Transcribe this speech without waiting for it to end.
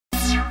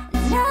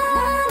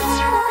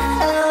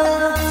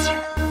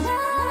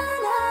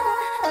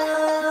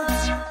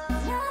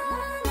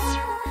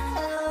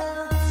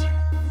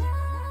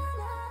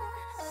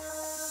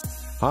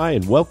Hi,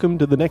 and welcome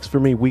to the Next For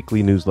Me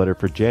weekly newsletter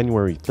for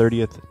January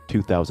 30th,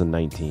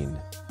 2019.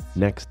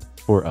 Next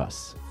for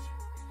Us.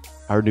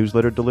 Our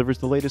newsletter delivers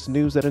the latest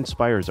news that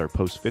inspires our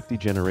post-50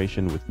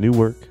 generation with new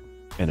work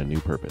and a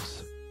new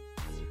purpose.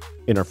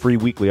 In our free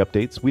weekly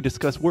updates, we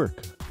discuss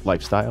work,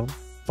 lifestyle,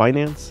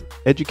 finance,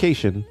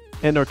 education,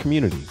 and our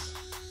communities.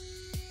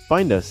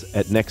 Find us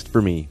at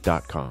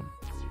nextforme.com.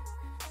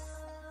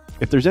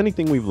 If there's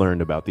anything we've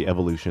learned about the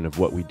evolution of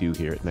what we do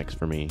here at Next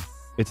For Me,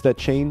 it's that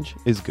change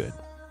is good.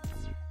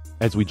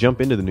 As we jump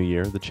into the new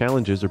year, the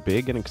challenges are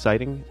big and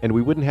exciting, and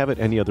we wouldn't have it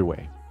any other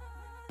way.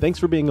 Thanks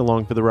for being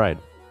along for the ride.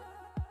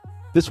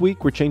 This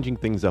week, we're changing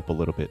things up a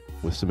little bit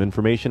with some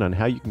information on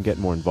how you can get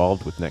more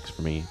involved with Next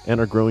For Me and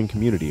our growing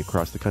community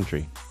across the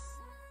country.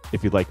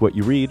 If you like what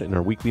you read in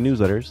our weekly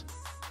newsletters,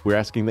 we're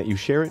asking that you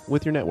share it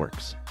with your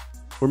networks.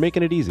 We're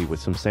making it easy with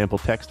some sample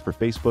text for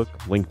Facebook,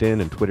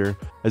 LinkedIn, and Twitter,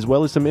 as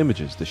well as some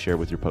images to share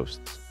with your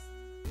posts.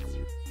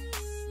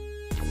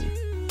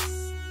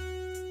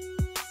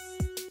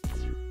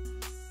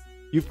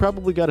 You've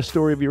probably got a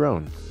story of your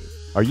own.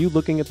 Are you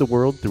looking at the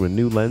world through a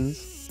new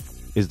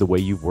lens? Is the way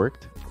you've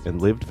worked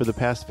and lived for the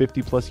past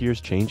 50 plus years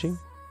changing?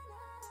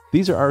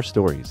 These are our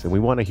stories, and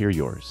we want to hear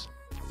yours.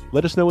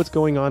 Let us know what's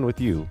going on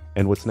with you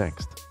and what's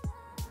next.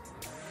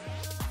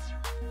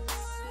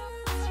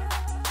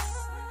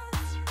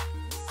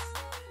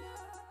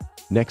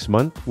 Next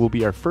month will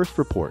be our first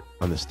report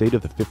on the state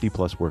of the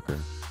 50-plus worker.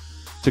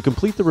 To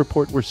complete the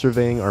report, we're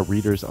surveying our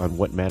readers on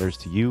what matters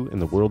to you in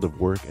the world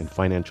of work and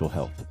financial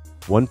health.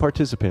 One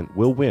participant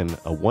will win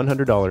a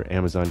 $100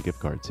 Amazon gift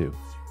card, too.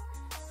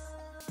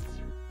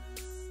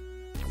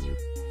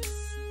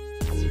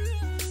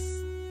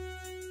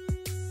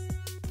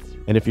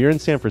 And if you're in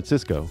San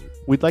Francisco,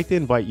 we'd like to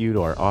invite you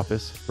to our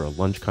office for a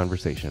lunch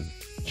conversation.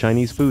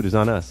 Chinese food is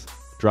on us.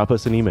 Drop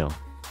us an email.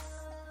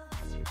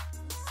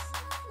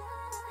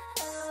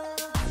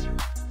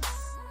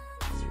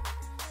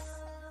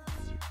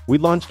 We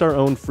launched our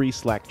own free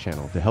Slack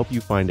channel to help you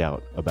find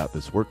out about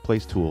this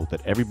workplace tool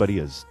that everybody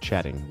is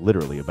chatting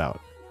literally about.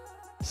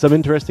 Some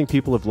interesting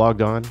people have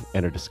logged on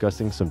and are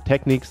discussing some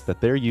techniques that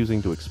they're using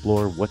to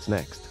explore what's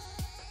next.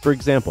 For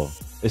example,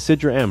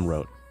 Isidra M.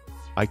 wrote,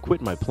 "I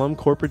quit my plum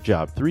corporate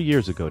job 3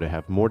 years ago to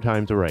have more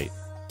time to write.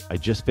 I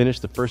just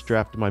finished the first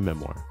draft of my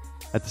memoir.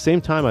 At the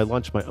same time, I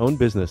launched my own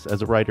business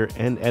as a writer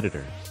and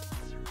editor.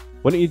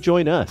 Why don't you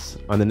join us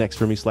on the Next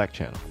For Me Slack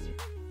channel?"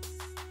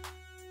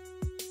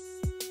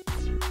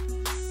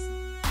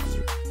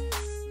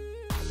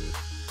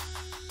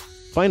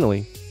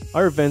 Finally,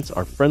 our events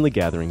are friendly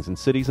gatherings in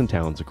cities and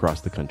towns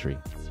across the country.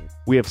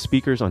 We have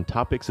speakers on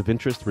topics of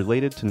interest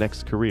related to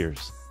Next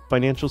careers,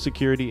 financial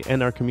security,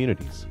 and our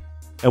communities.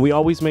 And we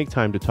always make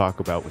time to talk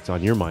about what's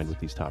on your mind with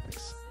these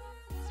topics.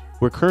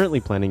 We're currently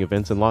planning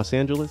events in Los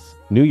Angeles,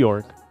 New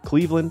York,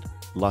 Cleveland,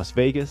 Las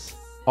Vegas,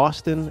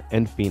 Austin,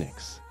 and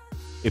Phoenix.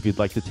 If you'd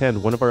like to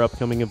attend one of our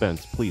upcoming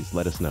events, please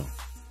let us know.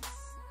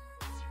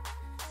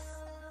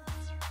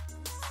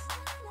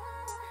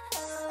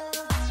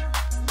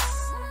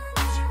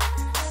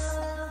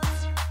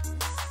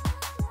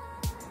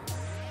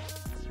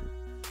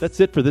 That's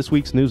it for this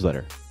week's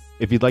newsletter.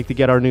 If you'd like to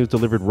get our news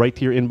delivered right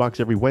to your inbox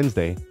every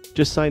Wednesday,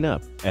 just sign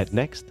up at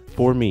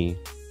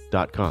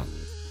nextforme.com.